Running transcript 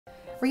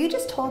Were you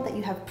just told that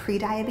you have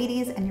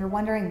prediabetes and you're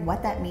wondering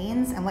what that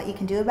means and what you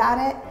can do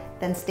about it?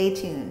 Then stay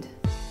tuned.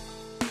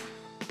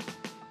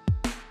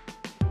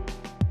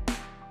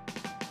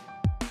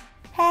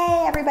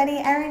 Hey everybody,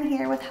 Erin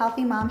here with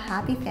Healthy Mom,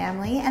 Happy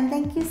Family, and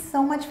thank you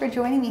so much for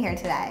joining me here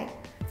today.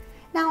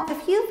 Now,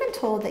 if you've been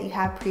told that you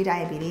have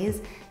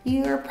prediabetes,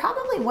 you're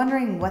probably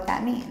wondering what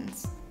that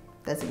means.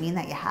 Does it mean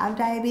that you have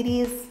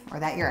diabetes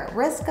or that you're at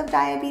risk of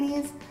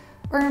diabetes?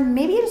 Or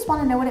maybe you just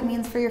want to know what it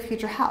means for your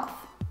future health.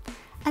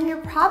 And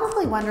you're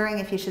probably wondering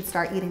if you should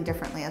start eating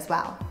differently as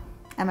well.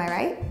 Am I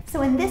right?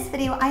 So in this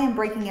video, I am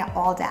breaking it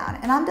all down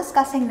and I'm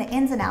discussing the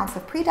ins and outs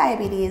of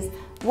prediabetes,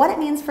 what it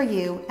means for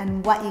you,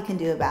 and what you can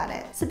do about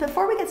it. So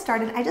before we get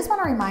started, I just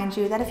want to remind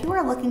you that if you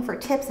are looking for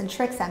tips and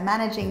tricks at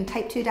managing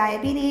type 2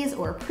 diabetes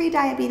or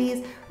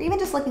prediabetes, or even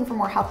just looking for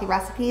more healthy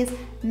recipes,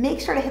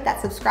 make sure to hit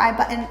that subscribe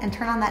button and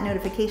turn on that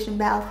notification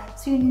bell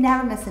so you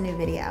never miss a new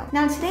video.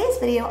 Now in today's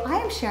video, I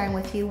am sharing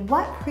with you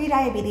what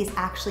prediabetes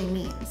actually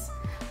means.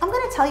 I'm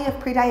going to tell you if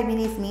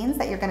prediabetes means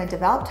that you're going to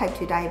develop type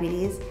 2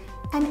 diabetes,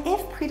 and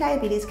if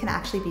prediabetes can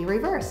actually be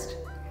reversed.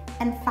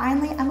 And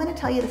finally, I'm going to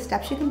tell you the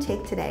steps you can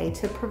take today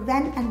to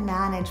prevent and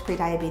manage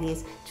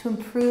prediabetes to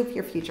improve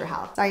your future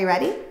health. Are you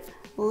ready?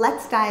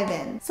 Let's dive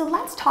in. So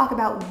let's talk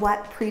about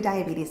what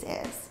prediabetes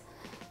is.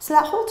 So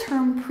that whole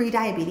term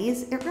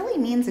prediabetes, it really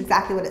means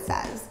exactly what it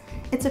says.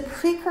 It's a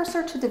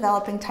precursor to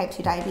developing type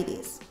 2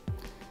 diabetes.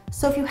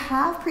 So if you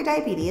have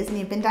prediabetes and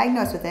you've been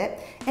diagnosed with it,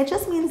 it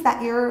just means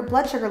that your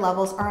blood sugar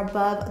levels are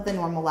above the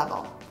normal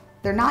level.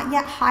 They're not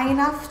yet high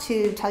enough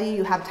to tell you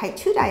you have type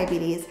 2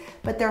 diabetes,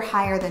 but they're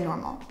higher than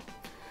normal.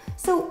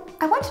 So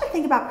I want you to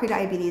think about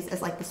prediabetes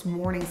as like this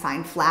warning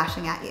sign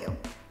flashing at you.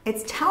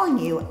 It's telling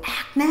you,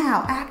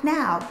 act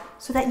now,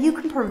 so that you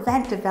can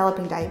prevent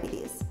developing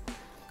diabetes.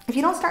 If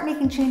you don't start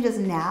making changes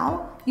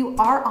now, you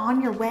are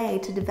on your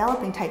way to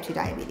developing type 2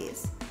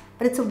 diabetes.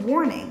 But it's a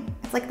warning.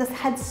 It's like this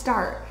head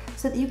start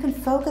so that you can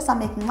focus on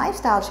making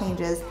lifestyle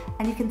changes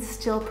and you can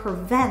still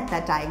prevent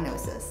that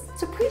diagnosis.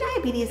 So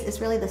prediabetes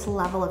is really this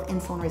level of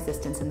insulin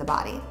resistance in the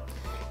body.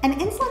 And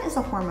insulin is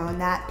a hormone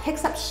that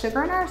picks up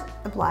sugar in our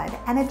blood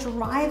and it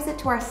drives it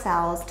to our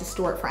cells to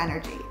store it for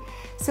energy.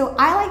 So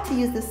I like to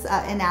use this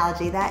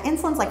analogy that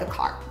insulin's like a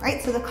car,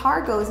 right? So the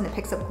car goes and it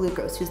picks up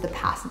glucose, who's the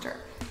passenger,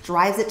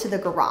 drives it to the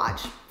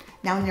garage.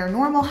 Now in your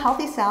normal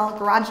healthy cell,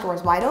 garage door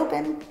is wide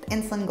open, the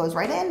insulin goes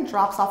right in,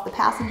 drops off the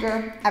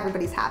passenger,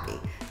 everybody's happy.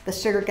 The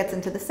sugar gets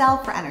into the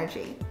cell for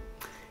energy.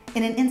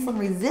 In an insulin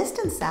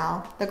resistant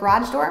cell, the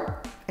garage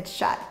door, it's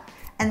shut.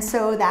 And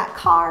so that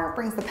car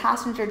brings the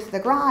passenger to the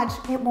garage,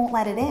 it won't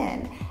let it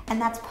in, and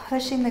that's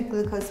pushing the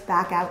glucose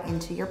back out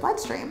into your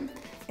bloodstream.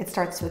 It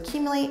starts to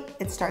accumulate,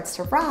 it starts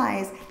to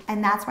rise,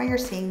 and that's why you're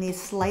seeing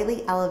these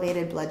slightly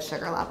elevated blood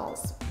sugar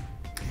levels.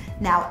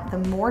 Now, the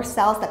more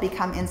cells that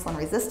become insulin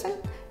resistant,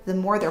 the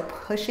more they're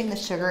pushing the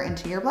sugar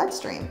into your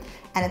bloodstream,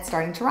 and it's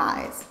starting to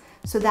rise.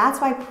 So that's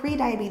why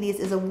prediabetes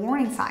is a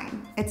warning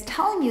sign. It's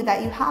telling you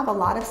that you have a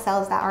lot of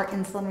cells that are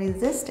insulin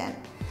resistant.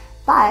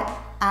 But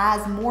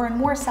as more and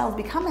more cells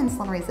become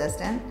insulin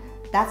resistant,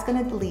 that's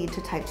going to lead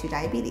to type 2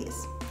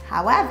 diabetes.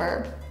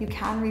 However, you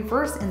can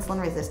reverse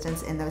insulin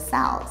resistance in those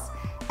cells.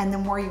 And the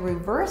more you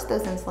reverse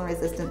those insulin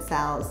resistant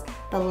cells,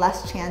 the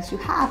less chance you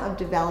have of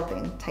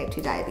developing type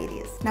 2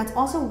 diabetes. Now it's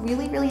also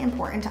really, really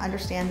important to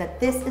understand that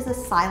this is a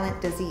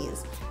silent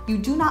disease. You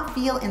do not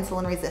feel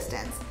insulin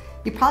resistance.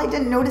 You probably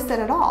didn't notice it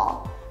at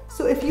all.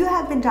 So if you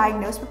have been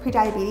diagnosed with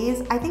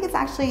prediabetes, I think it's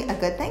actually a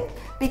good thing,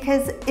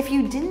 because if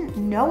you didn't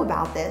know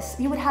about this,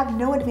 you would have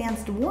no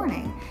advanced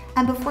warning.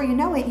 And before you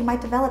know it, you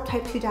might develop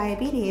type 2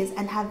 diabetes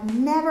and have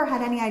never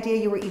had any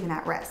idea you were even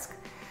at risk.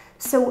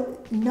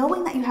 So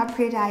knowing that you have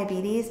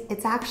prediabetes,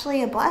 it's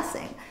actually a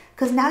blessing,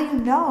 because now you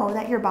know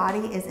that your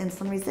body is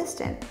insulin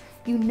resistant.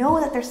 You know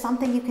that there's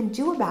something you can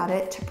do about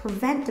it to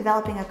prevent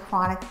developing a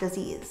chronic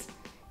disease.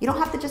 You don't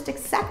have to just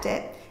accept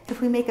it. If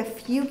we make a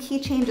few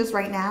key changes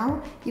right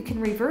now, you can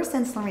reverse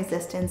insulin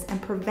resistance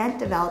and prevent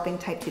developing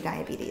type 2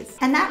 diabetes.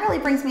 And that really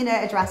brings me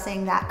to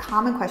addressing that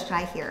common question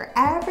I hear.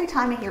 Every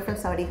time I hear from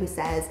somebody who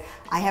says,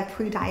 I have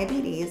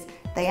prediabetes,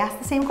 they ask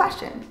the same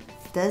question.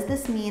 Does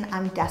this mean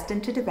I'm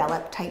destined to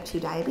develop type 2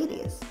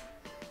 diabetes?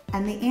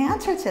 And the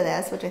answer to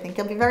this, which I think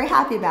you'll be very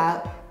happy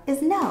about,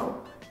 is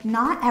no.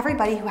 Not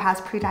everybody who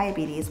has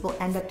prediabetes will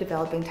end up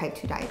developing type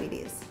 2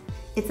 diabetes.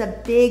 It's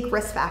a big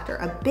risk factor,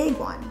 a big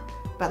one.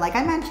 But like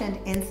I mentioned,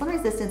 insulin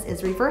resistance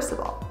is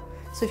reversible.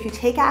 So if you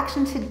take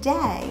action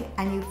today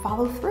and you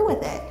follow through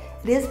with it,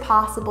 it is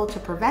possible to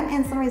prevent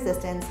insulin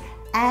resistance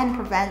and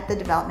prevent the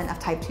development of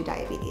type 2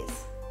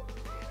 diabetes.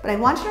 But I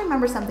want you to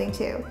remember something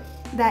too,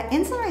 that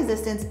insulin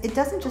resistance, it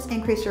doesn't just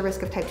increase your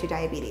risk of type 2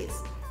 diabetes.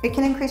 It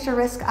can increase your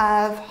risk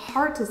of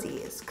heart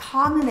disease,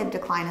 cognitive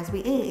decline as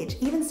we age,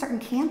 even certain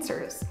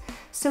cancers.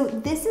 So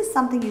this is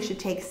something you should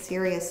take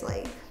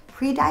seriously.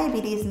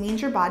 Prediabetes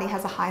means your body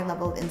has a high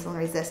level of insulin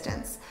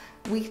resistance.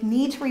 We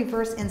need to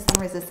reverse insulin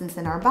resistance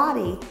in our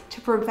body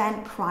to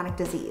prevent chronic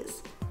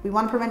disease. We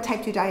want to prevent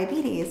type 2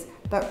 diabetes,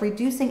 but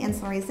reducing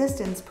insulin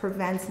resistance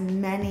prevents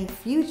many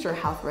future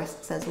health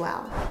risks as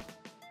well.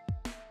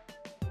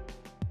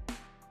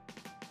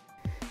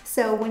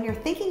 So when you're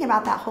thinking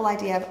about that whole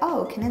idea of,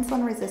 oh, can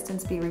insulin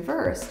resistance be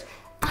reversed?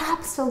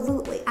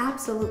 Absolutely,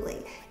 absolutely.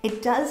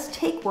 It does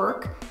take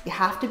work. You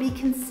have to be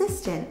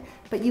consistent,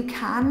 but you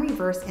can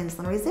reverse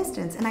insulin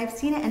resistance. And I've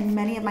seen it in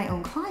many of my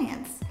own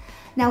clients.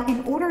 Now,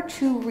 in order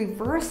to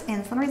reverse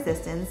insulin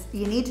resistance,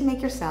 you need to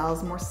make your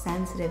cells more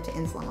sensitive to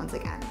insulin once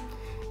again.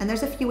 And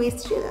there's a few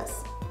ways to do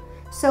this.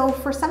 So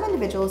for some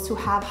individuals who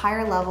have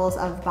higher levels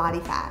of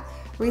body fat,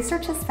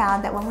 research has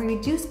found that when we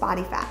reduce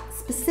body fat,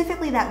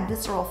 specifically that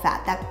visceral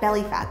fat, that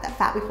belly fat, that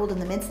fat we hold in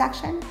the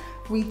midsection,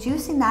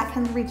 reducing that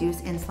can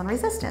reduce insulin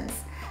resistance.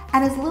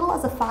 And as little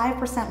as a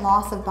 5%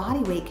 loss of body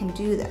weight can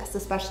do this,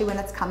 especially when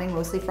it's coming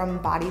mostly from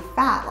body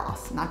fat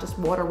loss, not just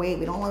water weight.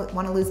 We don't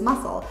want to lose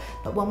muscle,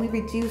 but when we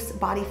reduce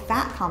body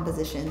fat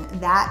composition,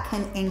 that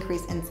can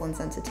increase insulin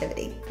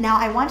sensitivity. Now,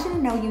 I want you to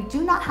know you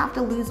do not have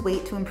to lose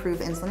weight to improve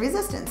insulin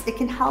resistance. It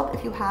can help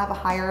if you have a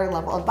higher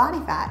level of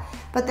body fat,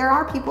 but there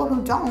are people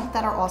who don't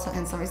that are also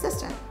insulin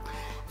resistant.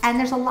 And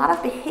there's a lot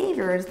of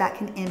behaviors that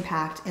can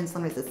impact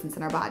insulin resistance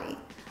in our body.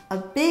 A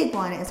big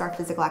one is our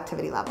physical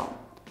activity level.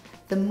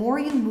 The more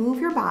you move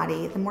your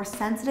body, the more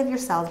sensitive your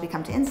cells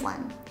become to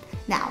insulin.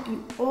 Now,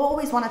 you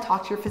always want to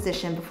talk to your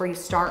physician before you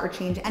start or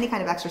change any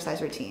kind of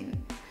exercise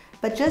routine.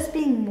 But just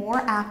being more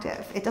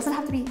active, it doesn't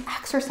have to be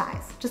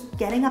exercise. Just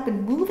getting up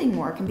and moving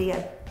more can be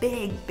a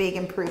big, big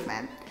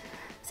improvement.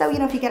 So,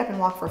 if you get up and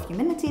walk for a few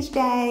minutes each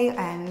day,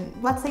 and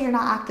let's say you're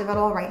not active at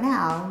all right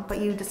now, but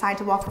you decide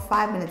to walk for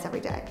 5 minutes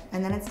every day,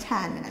 and then it's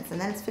 10 minutes, and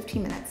then it's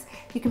 15 minutes,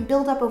 you can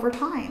build up over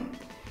time.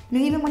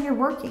 Even when you're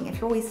working, if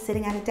you're always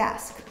sitting at a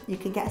desk, you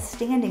can get a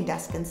standing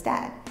desk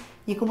instead.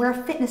 You can wear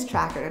a fitness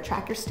tracker to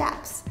track your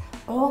steps.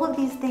 All of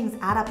these things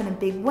add up in a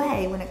big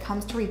way when it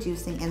comes to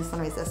reducing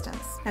insulin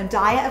resistance. Now,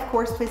 diet, of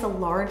course, plays a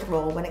large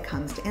role when it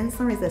comes to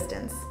insulin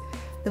resistance.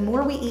 The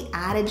more we eat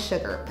added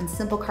sugar and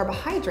simple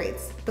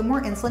carbohydrates, the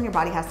more insulin your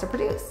body has to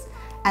produce.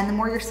 And the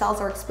more your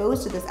cells are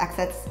exposed to this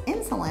excess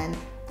insulin,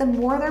 the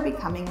more they're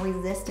becoming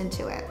resistant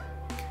to it.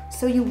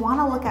 So you want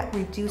to look at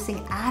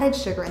reducing added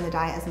sugar in the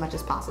diet as much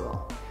as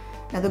possible.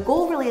 Now, the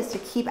goal really is to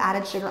keep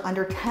added sugar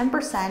under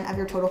 10% of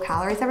your total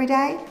calories every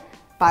day,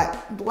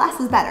 but less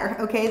is better,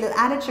 okay? The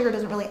added sugar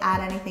doesn't really add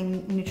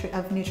anything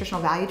of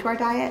nutritional value to our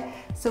diet,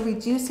 so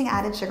reducing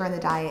added sugar in the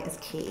diet is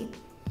key.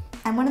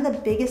 And one of the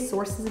biggest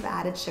sources of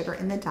added sugar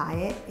in the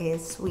diet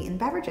is sweetened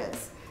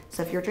beverages.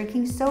 So if you're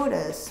drinking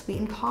sodas,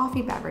 sweetened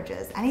coffee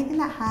beverages, anything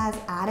that has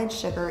added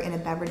sugar in a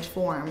beverage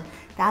form,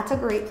 that's a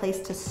great place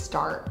to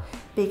start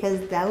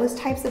because those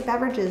types of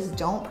beverages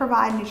don't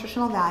provide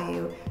nutritional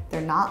value.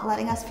 They're not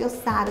letting us feel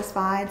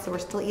satisfied, so we're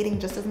still eating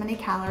just as many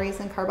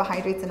calories and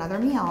carbohydrates in other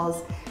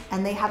meals,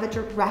 and they have a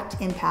direct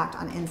impact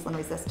on insulin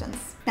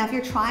resistance. Now, if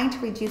you're trying to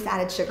reduce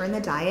added sugar in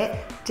the diet,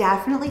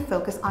 definitely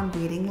focus on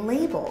reading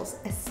labels,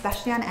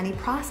 especially on any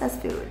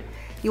processed food.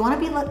 You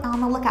want to be on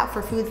the lookout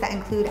for foods that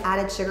include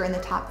added sugar in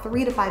the top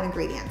 3 to 5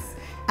 ingredients.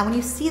 And when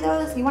you see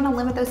those, you want to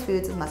limit those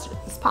foods as much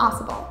as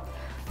possible.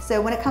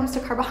 So when it comes to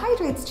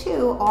carbohydrates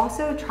too,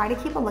 also try to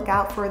keep a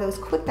lookout for those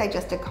quick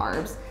digested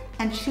carbs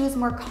and choose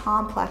more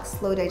complex,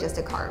 slow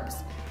digested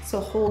carbs.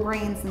 So whole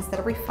grains instead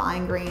of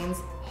refined grains,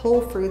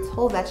 whole fruits,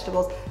 whole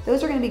vegetables,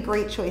 those are going to be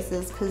great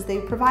choices because they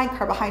provide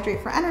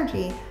carbohydrate for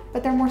energy,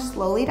 but they're more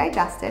slowly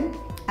digested.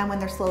 And when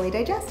they're slowly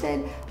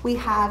digested, we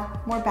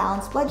have more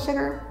balanced blood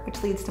sugar,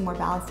 which leads to more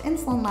balanced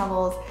insulin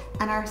levels,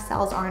 and our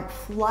cells aren't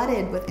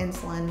flooded with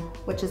insulin,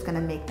 which is going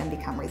to make them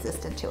become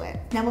resistant to it.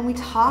 Now, when we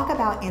talk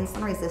about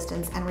insulin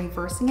resistance and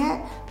reversing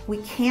it, we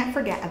can't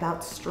forget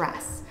about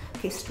stress.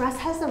 Okay, stress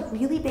has a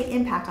really big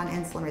impact on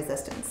insulin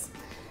resistance.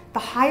 The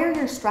higher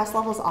your stress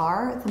levels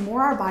are, the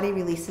more our body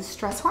releases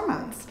stress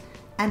hormones.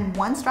 And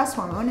one stress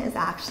hormone is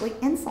actually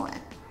insulin.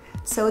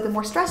 So the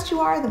more stressed you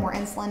are, the more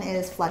insulin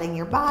is flooding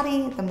your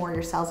body, the more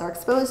your cells are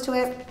exposed to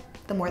it,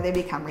 the more they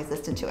become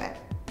resistant to it.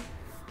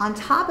 On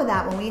top of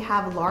that, when we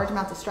have large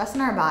amounts of stress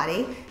in our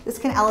body, this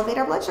can elevate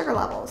our blood sugar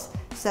levels.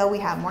 So we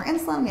have more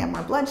insulin, we have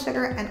more blood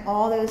sugar, and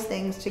all those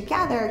things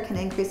together can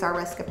increase our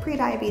risk of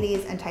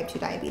prediabetes and type 2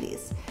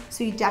 diabetes.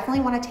 So you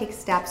definitely want to take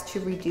steps to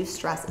reduce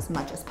stress as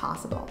much as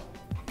possible.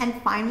 And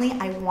finally,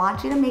 I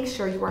want you to make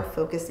sure you are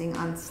focusing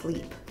on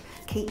sleep.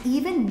 Okay,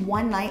 even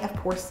one night of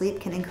poor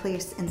sleep can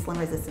increase insulin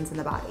resistance in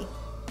the body.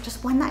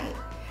 Just one night.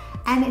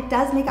 And it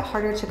does make it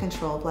harder to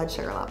control blood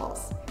sugar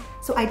levels.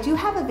 So I do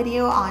have a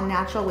video on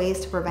natural ways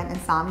to prevent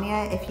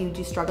insomnia if you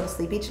do struggle to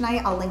sleep each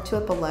night. I'll link to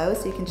it below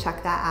so you can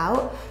check that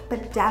out.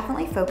 But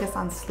definitely focus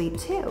on sleep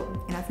too.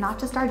 It's not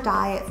just our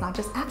diet, it's not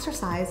just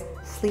exercise,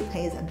 sleep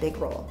plays a big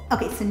role.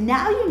 Okay, so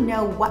now you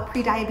know what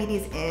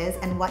prediabetes is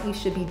and what you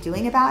should be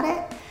doing about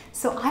it.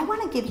 So I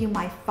want to give you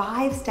my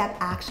 5-step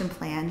action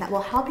plan that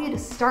will help you to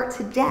start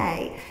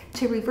today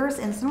to reverse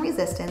insulin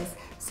resistance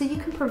so you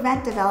can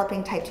prevent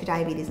developing type 2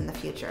 diabetes in the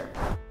future.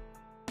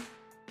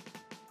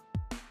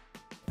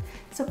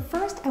 So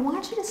first, I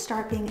want you to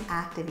start being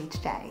active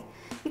each day.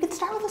 You can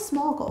start with a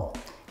small goal.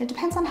 It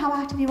depends on how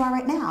active you are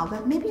right now,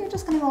 but maybe you're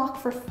just going to walk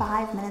for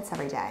 5 minutes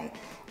every day.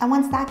 And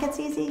once that gets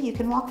easy, you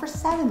can walk for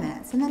 7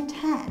 minutes and then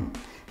 10.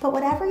 But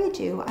whatever you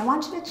do, I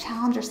want you to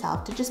challenge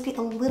yourself to just be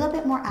a little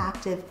bit more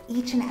active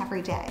each and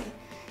every day.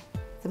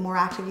 The more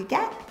active you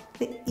get,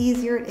 the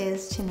easier it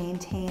is to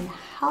maintain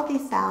healthy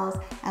cells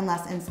and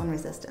less insulin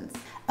resistance.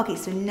 Okay,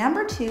 so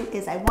number 2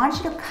 is I want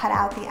you to cut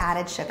out the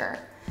added sugar.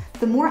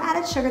 The more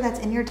added sugar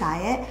that's in your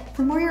diet,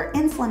 the more your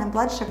insulin and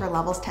blood sugar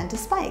levels tend to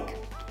spike.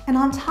 And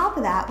on top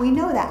of that, we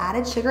know that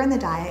added sugar in the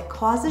diet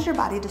causes your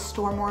body to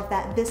store more of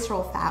that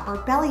visceral fat or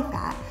belly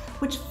fat,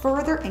 which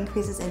further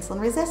increases insulin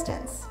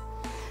resistance.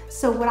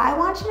 So what I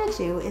want you to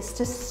do is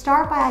to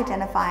start by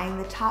identifying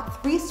the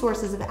top 3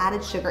 sources of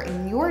added sugar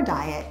in your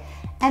diet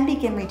and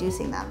begin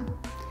reducing them.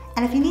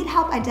 And if you need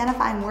help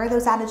identifying where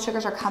those added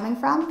sugars are coming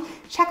from,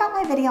 check out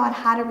my video on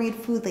how to read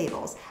food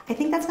labels. I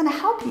think that's gonna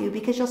help you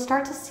because you'll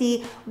start to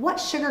see what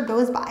sugar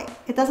goes by.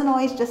 It doesn't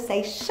always just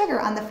say sugar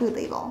on the food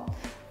label.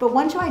 But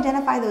once you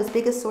identify those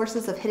biggest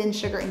sources of hidden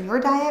sugar in your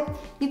diet,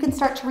 you can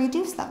start to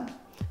reduce them.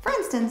 For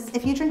instance,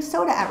 if you drink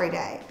soda every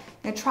day,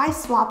 try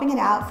swapping it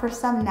out for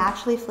some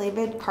naturally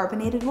flavored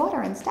carbonated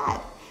water instead.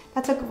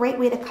 That's a great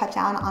way to cut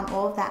down on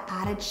all of that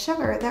added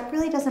sugar that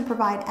really doesn't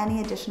provide any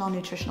additional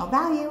nutritional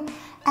value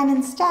and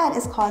instead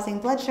is causing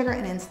blood sugar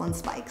and insulin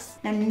spikes.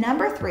 Now,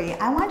 number 3,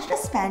 I want you to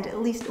spend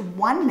at least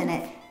 1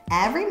 minute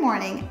every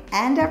morning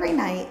and every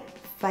night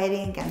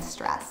fighting against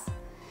stress.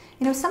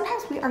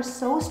 Sometimes we are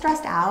so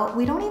stressed out,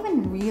 we don't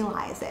even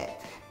realize it.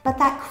 But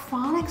that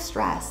chronic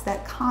stress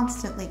that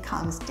constantly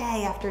comes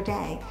day after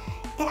day,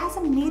 it has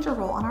a major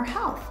role on our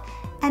health.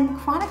 And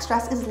chronic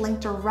stress is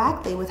linked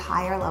directly with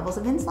higher levels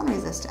of insulin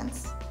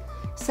resistance.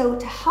 So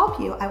to help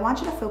you, I want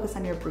you to focus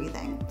on your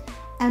breathing.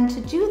 And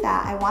to do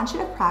that, I want you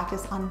to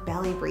practice on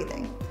belly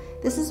breathing.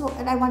 This is what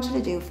I want you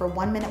to do for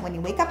 1 minute when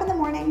you wake up in the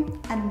morning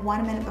and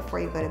 1 minute before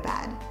you go to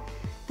bed.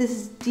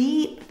 This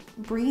deep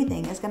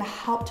breathing is going to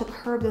help to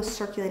curb those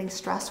circulating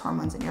stress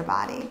hormones in your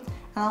body.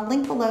 And I'll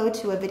link below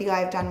to a video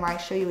I've done where I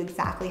show you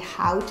exactly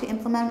how to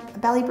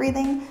implement belly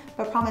breathing,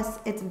 but I promise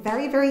it's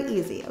very, very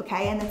easy,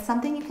 okay? And it's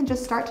something you can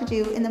just start to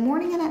do in the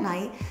morning and at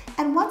night.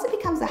 And once it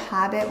becomes a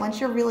habit, once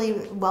you're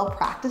really well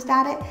practiced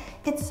at it,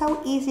 it's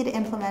so easy to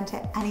implement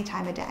it any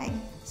time of day.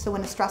 So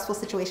when a stressful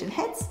situation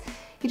hits,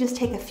 you just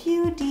take a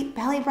few deep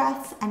belly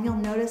breaths and you'll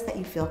notice that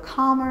you feel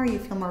calmer, you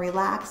feel more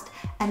relaxed,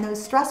 and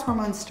those stress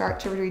hormones start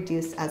to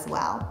reduce as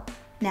well.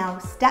 Now,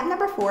 step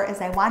number 4 is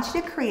I want you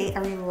to create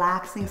a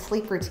relaxing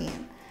sleep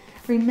routine.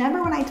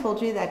 Remember when I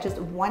told you that just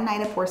 1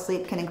 night of poor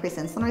sleep can increase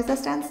insulin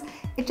resistance?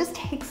 It just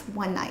takes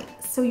 1 night,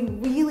 so you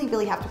really,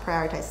 really have to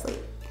prioritize sleep.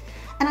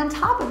 And on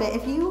top of it,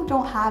 if you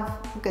don't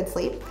have good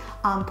sleep,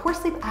 poor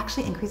sleep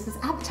actually increases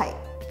appetite.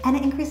 And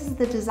it increases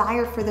the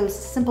desire for those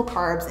simple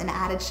carbs and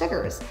added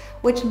sugars,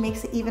 which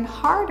makes it even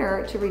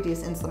harder to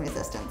reduce insulin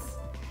resistance.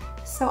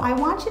 So I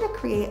want you to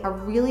create a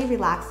really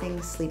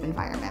relaxing sleep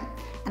environment,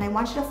 and I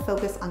want you to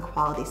focus on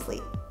quality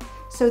sleep.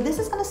 So this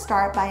is going to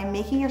start by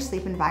making your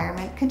sleep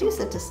environment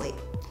conducive to sleep.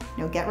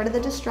 Get rid of the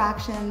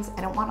distractions.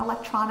 I don't want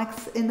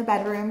electronics in the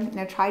bedroom.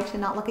 Try to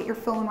not look at your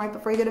phone right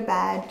before you go to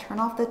bed. Turn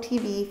off the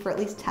TV for at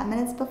least 10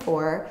 minutes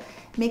before.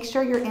 Make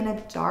sure you're in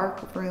a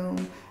dark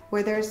room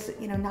where there's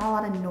not a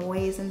lot of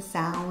noise and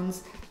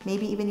sounds.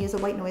 Maybe even use a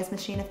white noise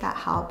machine if that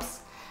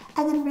helps.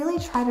 And then really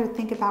try to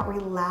think about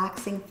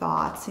relaxing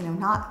thoughts,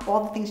 not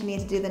all the things you need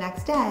to do the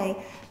next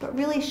day, but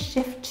really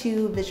shift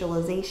to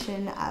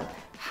visualization of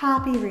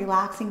happy,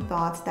 relaxing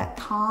thoughts that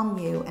calm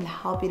you and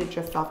help you to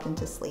drift off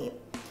into sleep.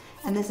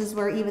 And this is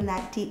where even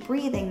that deep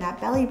breathing,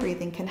 that belly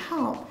breathing can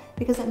help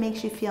because it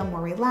makes you feel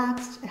more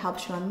relaxed, it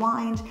helps you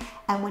unwind,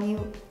 and when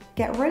you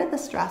get rid of the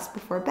stress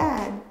before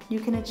bed, you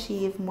can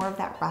achieve more of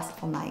that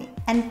restful night.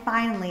 And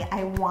finally,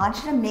 I want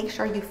you to make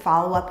sure you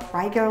follow up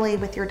regularly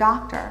with your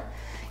doctor.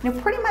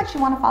 Pretty much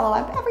you want to follow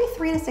up every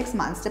 3 to 6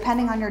 months,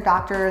 depending on your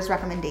doctor's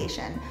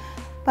recommendation.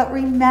 But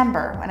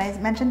remember, when I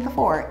mentioned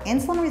before,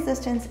 insulin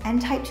resistance and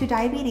type 2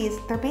 diabetes,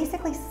 they're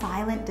basically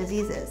silent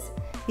diseases.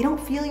 You don't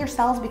feel your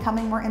cells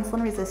becoming more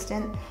insulin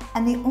resistant,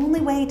 and the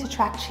only way to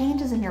track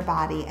changes in your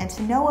body and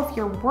to know if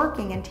you're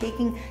working and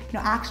taking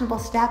actionable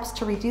steps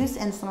to reduce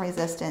insulin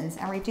resistance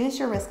and reduce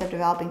your risk of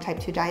developing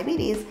type 2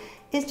 diabetes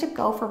is to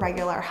go for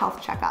regular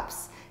health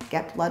checkups.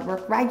 Get blood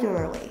work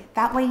regularly.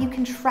 That way you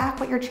can track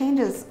what your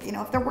changes,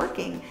 if they're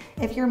working.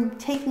 If you're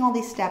taking all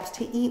these steps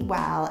to eat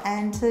well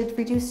and to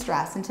reduce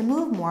stress and to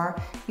move more,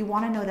 you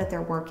want to know that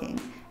they're working.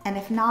 And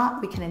if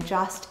not, we can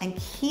adjust and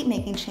keep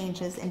making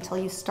changes until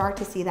you start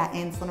to see that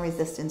insulin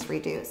resistance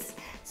reduce.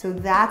 So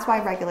that's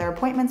why regular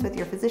appointments with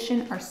your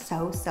physician are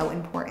so, so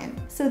important.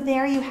 So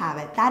there you have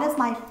it. That is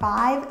my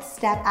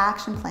 5-step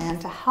action plan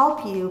to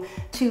help you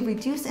to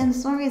reduce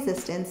insulin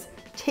resistance,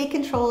 take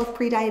control of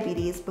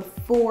prediabetes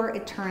before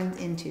it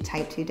turns into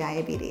type 2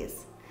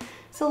 diabetes.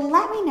 So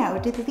let me know,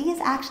 do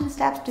these action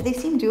steps, do they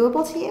seem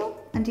doable to you?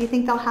 And do you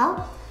think they'll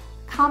help?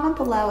 Comment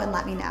below and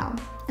let me know.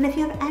 And if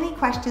you have any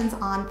questions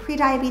on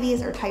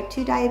prediabetes or type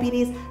 2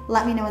 diabetes,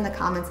 let me know in the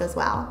comments as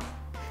well.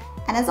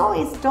 And as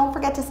always, don't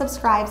forget to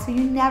subscribe so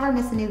you never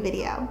miss a new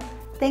video.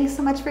 Thanks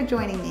so much for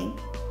joining me.